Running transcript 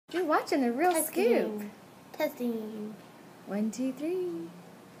You're watching a real scoop. Testing. 1, 2, 3.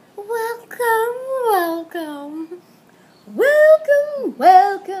 Welcome.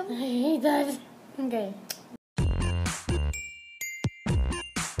 Welcome. I hate that. Okay.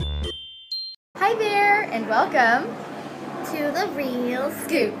 Hi there, and welcome To the real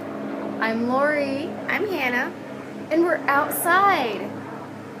Scoop. I'm Lori, I'm Hannah. and we're outside,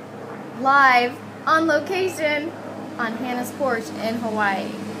 live on location on Hannah's porch in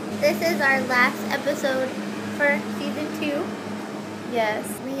Hawaii. This is our last episode for season 2. Yes.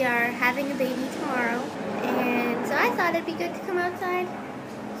 We are having a baby tomorrow, and so I thought it'd be good to come outside,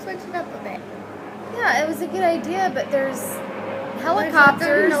 switch it up a bit. Yeah, it was a good idea, but there's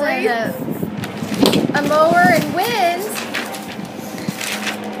helicopters and a mower and wind.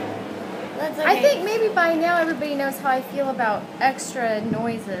 That's okay. I think maybe by now everybody knows how I feel about extra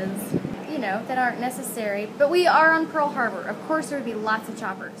noises, that aren't necessary. But we are on Pearl Harbor. Of course there would be lots of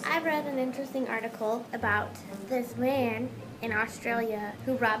choppers. I read an interesting article about this man in Australia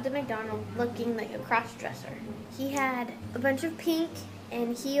who robbed a McDonald's looking like a crossdresser. He had a bunch of pink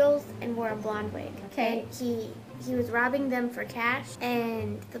and heels and wore a blonde wig. Okay. And he was robbing them for cash,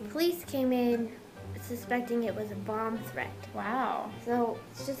 and the police came in suspecting it was a bomb threat. Wow. So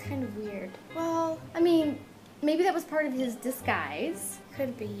it's just kind of weird. Well, I mean, maybe that was part of his disguise.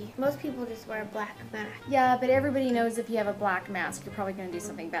 Could be. Most people just wear a black mask. Yeah, but everybody knows if you have a black mask, you're probably going to do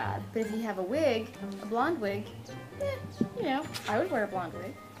something bad. But if you have a wig, a blonde wig, I would wear a blonde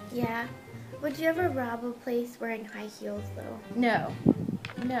wig. Yeah. Would you ever rob a place wearing high heels, though? No.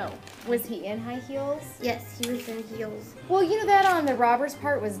 Was he in high heels? Yes, he was in heels. Well, that on the robber's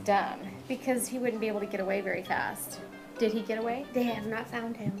part was dumb, because he wouldn't be able to get away very fast. Did he get away? They have not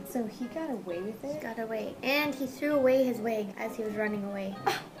found him. So he got away with it? He got away. And he threw away his wig as he was running away.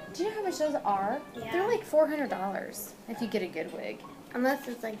 Do you know how much those are? Yeah. They're like $400 if you get a good wig. Unless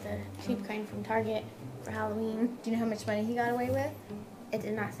it's like the cheap kind from Target for Halloween. Do you know how much money he got away with? It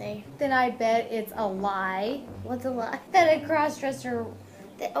did not say. Then I bet it's a lie What's a lie? that a crossdresser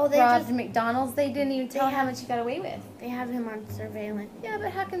robbed McDonald's. They didn't even tell how much he got away with. They have him on surveillance. Yeah, but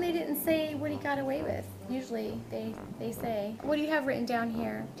how come they didn't say what he got away with? Usually they say. What do you have written down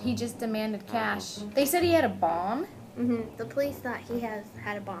here? He just demanded cash. They said he had a bomb. The police thought he had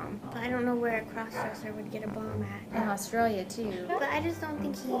a bomb. But I don't know where a crossdresser would get a bomb at. In Australia, too. But I just don't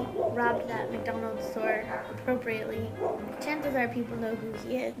think he robbed that McDonald's store appropriately. Chances are people know who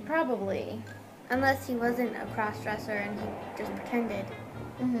he is. Probably. Unless he wasn't a crossdresser and he just pretended.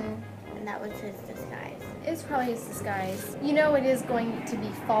 And that was his disguise. It's probably his disguise. It is going to be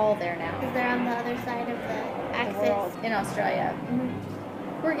fall there now. Because they're on the other side of the axis. The world in Australia.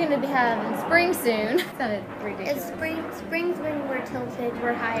 We're going to be having spring soon. Sounded ridiculous. It's spring's when we're tilted,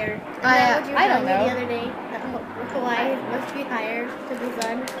 we're higher. I don't know. The other day, that Hawaii must be higher to the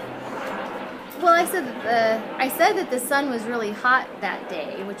sun. Well, I said that the sun was really hot that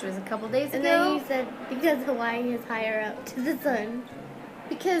day, which was a couple days ago. And then you said because Hawaii is higher up to the sun.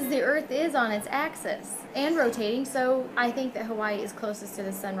 Because the Earth is on its axis and rotating, so I think that Hawaii is closest to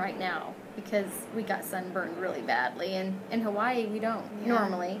the sun right now because we got sunburned really badly, and in Hawaii we don't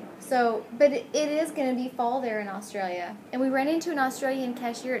normally. So, but it is going to be fall there in Australia. And we ran into an Australian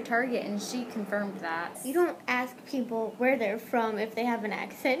cashier at Target, and she confirmed that. You don't ask people where they're from if they have an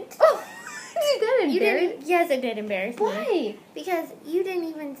accent. Oh, did that embarrass? Yes, it did embarrass me. Why? Because you didn't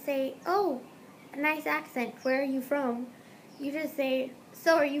even say, "Oh, a nice accent. Where are you from?" You just say,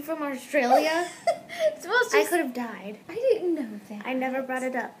 "So, are you from Australia?" I could have died. I didn't know that. I never brought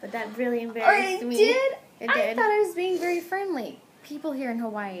it up, but that really embarrassed me. Did? It I did. thought I was being very friendly. People here in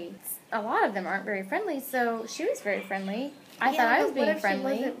Hawaii, a lot of them aren't very friendly, so she was very friendly. I thought I was being friendly.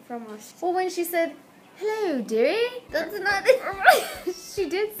 What if she wasn't from Australia? Well, when she said, "Hello, dearie," That's not it. she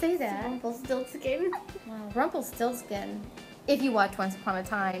did say that. Rumpelstiltskin. Wow, Rumpelstiltskin. If you watch Once Upon a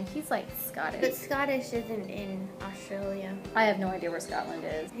Time, he's like Scottish. But Scottish isn't in Australia. I have no idea where Scotland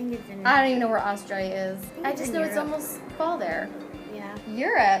is. I think it's in... I don't even know where Australia is. I just know it's Europe. almost fall there. Yeah.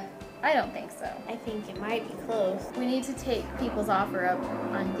 Europe? I don't think so. I think it might be close. We need to take people's offer up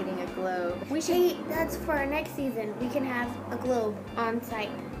on getting a globe. Hey, that's for our next season. We can have a globe on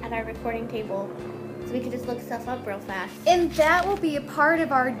site at our recording table. So we can just look stuff up real fast. And that will be a part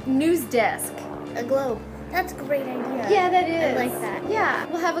of our news desk. A globe. That's a great idea. Yeah, that is. I like that. Yeah,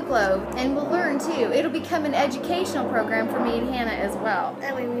 we'll have a globe, and we'll learn too. It'll become an educational program for me and Hannah as well.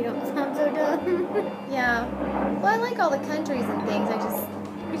 That way we don't sound so dumb. Yeah. Well, I like all the countries and things.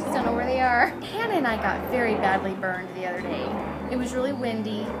 We just don't know where they are. Hannah and I got very badly burned the other day. It was really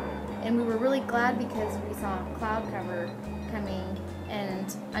windy, and we were really glad because we saw cloud cover coming,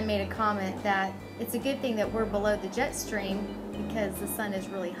 and I made a comment that it's a good thing that we're below the jet stream because the sun is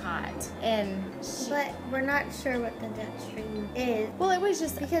really hot. And But we're not sure what the jet stream is. well, it was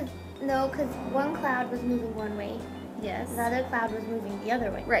just Because one cloud was moving one way. yes. The other cloud was moving the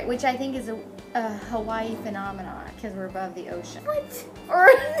other way. Right, which I think is a Hawaii phenomenon because we're above the ocean. What? Or,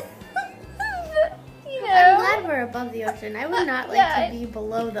 you know. I'm glad we're above the ocean. I would not like Yeah, to be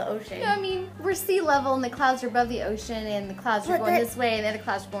below the ocean. No, I mean, we're sea level and the clouds are above the ocean and the clouds are But going that- this way and the other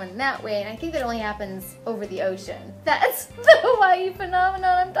clouds are going that way. And I think that only happens over the ocean. That's the Hawaii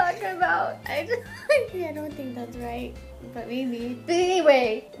phenomenon I'm talking about. I don't think that's right. But maybe. But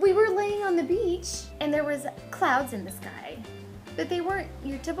anyway, we were laying on the beach and there was clouds in the sky. But they weren't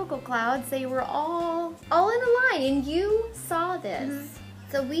your typical clouds. They were all in a line and you saw this. Mm-hmm.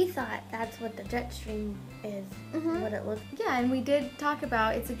 So we thought that's what the jet stream is, Mhm. what it looks Yeah, and we did talk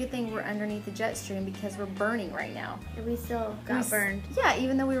about it's a good thing we're underneath the jet stream because we're burning right now. and we still got burned. Yeah,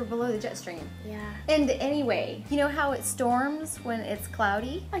 even though we were below the jet stream. Yeah. And anyway, you know how it storms when it's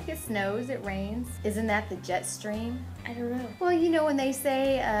cloudy? Like it snows, it rains. Isn't that the jet stream? I don't know. Well, you know when they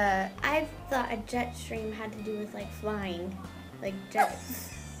say, I thought a jet stream had to do with like flying, like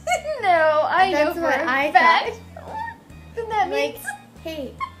jets. no, I That's know what for a I fact. Then that Like, means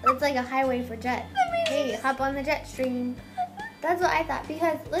hey, it's like a highway for jets. Hey, hop on the jet stream. That's what I thought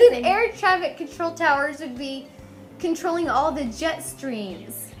because then listen, air traffic control towers would be controlling all the jet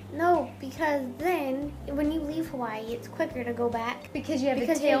streams. no, because then when you leave Hawaii, it's quicker to go back Because you have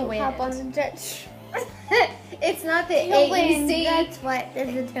because the you tailwind. hop on the jet stream. It's not the Tailwind, AEC. that's what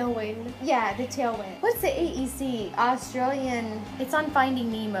is the tailwind. Yeah, the tailwind. What's the AEC? Australian. It's on Finding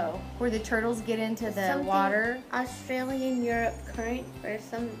Nemo, where the turtles get into the Something water. Australian Europe current or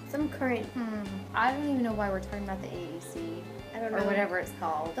some current. I don't even know why we're talking about the AEC I don't or know. whatever it's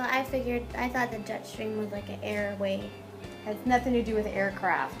called. So I thought the jet stream was like an airway. Has nothing to do with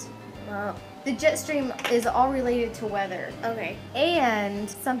aircraft. Well, The jet stream is all related to weather. okay. And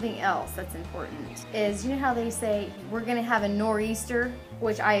something else that's important is, you know how they say we're gonna have a nor'easter,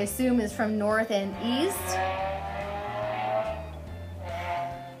 which I assume is from north and east?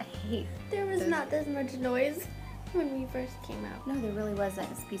 I hate There was those. not this much noise when we first came out. No, there really wasn't.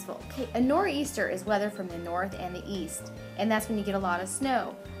 It's peaceful. Okay, a nor'easter is weather from the north and the east, and that's when you get a lot of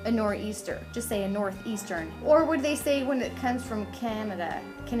snow. A nor'easter. Just say a northeastern. Or would they say when it comes from Canada,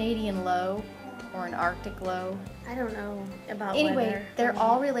 Canadian low, or an Arctic low? I don't know about Anyway, weather. they're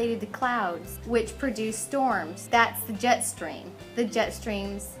all related to clouds, which produce storms. That's the jet stream. The jet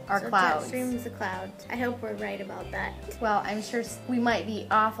streams are so clouds. jet stream's the clouds. I hope we're right about that. Well, I'm sure we might be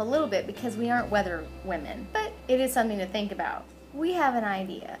off a little bit because we aren't weather women, but it is something to think about. We have an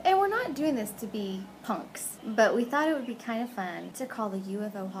idea, and we're not doing this to be punks, but we thought it would be kind of fun to call the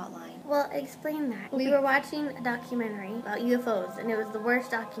UFO Hotline. Well, explain that. We were watching a documentary about UFOs, and it was the worst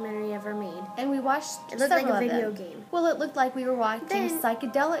documentary ever made. And we watched It looked like several a of video them. game. Well, it looked like we were watching Then-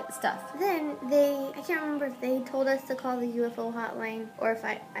 psychedelic stuff. Then I can't remember if they told us to call the UFO hotline or if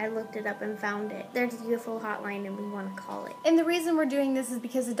I looked it up and found it. There's a UFO hotline and we want to call it. And the reason we're doing this is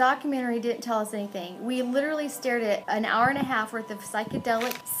because the documentary didn't tell us anything. We literally stared at an hour and a half worth of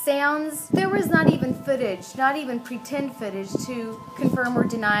psychedelic sounds. There was not even footage, not even pretend footage to confirm or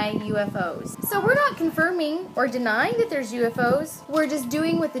deny UFOs. So we're not confirming or denying that there's UFOs. We're just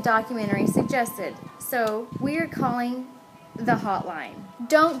doing what the documentary suggested. So we're calling the hotline.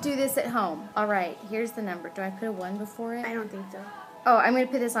 Don't do this at home. All right, here's the number. Do I put a 1 before it? I don't think so. Oh, I'm going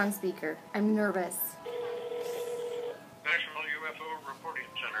to put this on speaker. I'm nervous. National UFO Reporting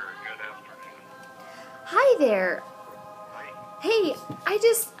Center, good afternoon. Hi there. Hi. Hey, I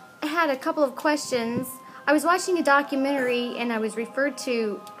just had a couple of questions. I was watching a documentary and I was referred to...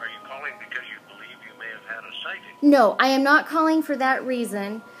 Are you calling because you believe you may have had a sighting? No, I am not calling for that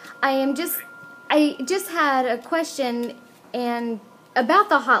reason. I just had a question and about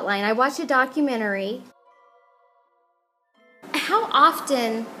the hotline. I watched a documentary. How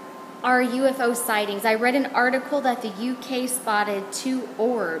often are UFO sightings? I read an article that the UK spotted 2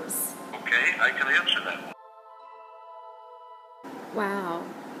 orbs. Okay, I can answer that one. Wow.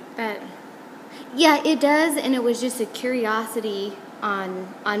 Yeah, it does, and it was just a curiosity on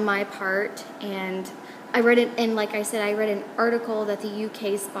my part, and I read it, and like I said, I read an article that the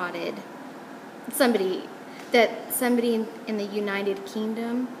UK spotted somebody in the United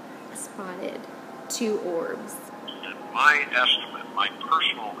Kingdom spotted 2 orbs. And my estimate, my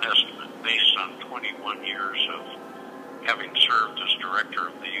personal estimate, based on 21 years of having served as director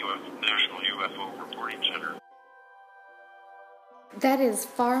of the National UFO Reporting Center, That is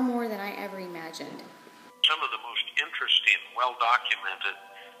far more than I ever imagined. some of the most interesting, well-documented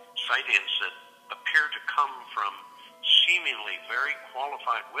sightings that appear to come from seemingly very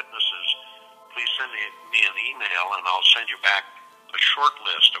qualified witnesses, please send me an email and I'll send you back a short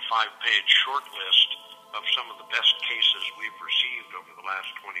list, a 5-page short list of some of the best cases we've received over the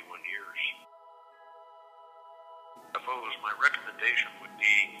last 21 years. UFOs, my recommendation would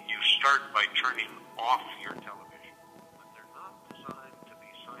be you start by turning off your television. But they're not designed to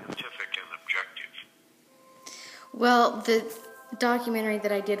be scientific and objective. Well, the documentary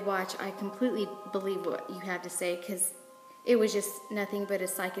that I did watch, I completely believe what you have to say, because it was just nothing but a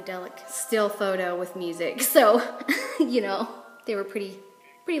psychedelic still photo with music. So, you know, they were pretty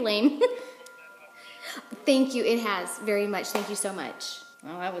lame. Thank you. It has very much. Thank you so much.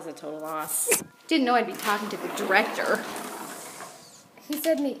 Well, that was a total loss. Didn't know I'd be talking to the director. He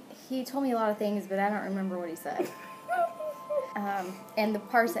told me a lot of things, but I don't remember what he said. And the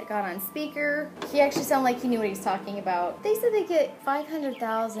parts that got on speaker, he actually sounded like he knew what he was talking about. They said they get $500,000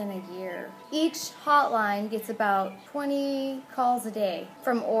 a year. Each hotline gets about 20 calls a day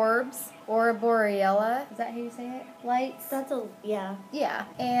from orbs, Aurora Borealis. Is that how you say it? Lights? Yeah. Yeah.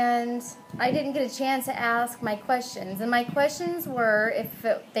 And I didn't get a chance to ask my questions. And my questions were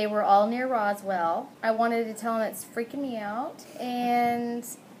they were all near Roswell. I wanted to tell him it's freaking me out. And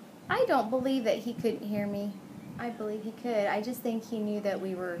I don't believe that he couldn't hear me. I believe he could. I just think he knew that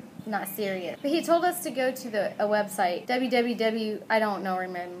we were not serious. But he told us to go to a website, www. I don't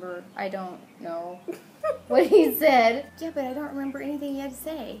know what he said. Yeah, but I don't remember anything he had to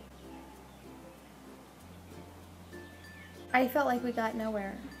say. I felt like we got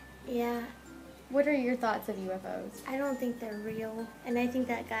nowhere. Yeah. What are your thoughts of UFOs? I don't think they're real. And I think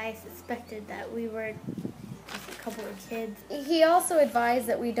that guy suspected that we were just a couple of kids. He also advised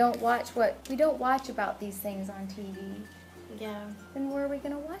that we don't watch about these things on TV. Yeah. Then where are we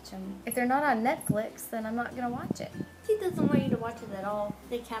going to watch them? If they're not on Netflix, then I'm not going to watch it. He doesn't want you to watch it at all.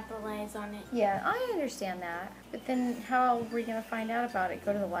 They capitalize on it. Yeah, I understand that. But then how are we going to find out about it?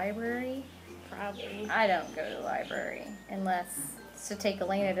 Go to the library? Probably. I don't go to the library unless it's to take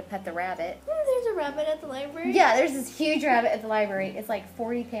Elena to pet the rabbit. There's a rabbit at the library? Yeah, there's this huge rabbit at the library. It's like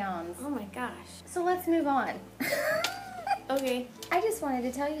 40 pounds. Oh my gosh. So let's move on. Okay. I just wanted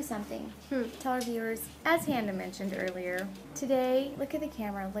to tell you something. Tell our viewers, as Hannah mentioned earlier, today, look at the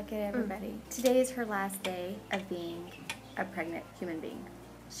camera, look at everybody. Today is her last day of being a pregnant human being.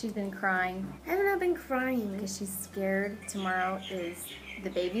 She's been crying. I have not been crying. Because she's scared. Tomorrow is the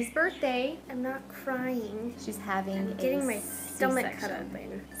baby's birthday. I'm not crying. She's having getting my stomach cut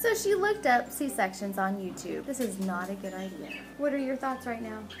open. So she looked up C-sections on YouTube. This is not a good idea. What are your thoughts right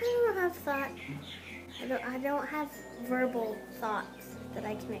now? I don't have thoughts. I don't have verbal thoughts that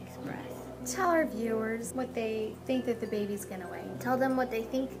I can express. Tell our viewers what they think that the baby's gonna weigh. Tell them what they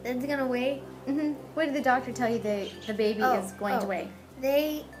think it's gonna weigh. What did the doctor tell you the baby is going to weigh?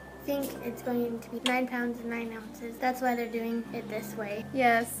 They think it's going to be 9 pounds and 9 ounces. That's why they're doing it this way.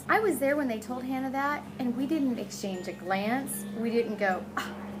 Yes. I was there when they told Hannah that, and we didn't exchange a glance. We didn't go,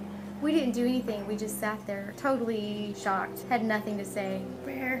 we didn't do anything. We just sat there totally shocked. Had nothing to say.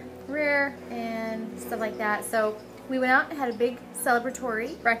 Rare, and stuff like that. So we went out and had a big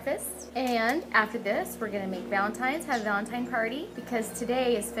celebratory breakfast. And after this, we're going to make Valentine's, have a Valentine party, because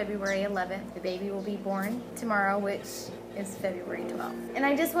today is February 11th. The baby will be born tomorrow, which is February 12th. And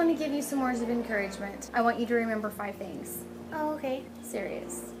I just want to give you some words of encouragement. I want you to remember 5 things. Oh, okay.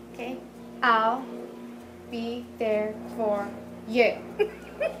 Serious. Okay. I'll be there for you.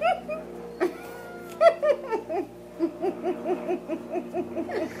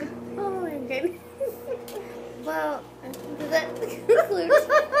 Oh my goodness. Well, does that conclude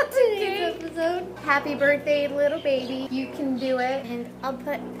today's episode? Happy birthday, little baby. You can do it. And I'll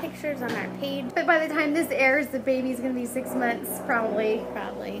put pictures on our page. But by the time this airs, the baby's going to be 6 months, probably.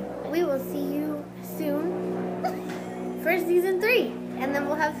 We will see you soon for season 3. And then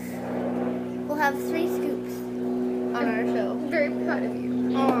we'll have 3 scoops on our show. I'm very proud of you.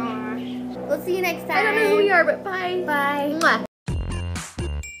 Aww. We'll see you next time. I don't know who we are, but bye. Bye. Mwah.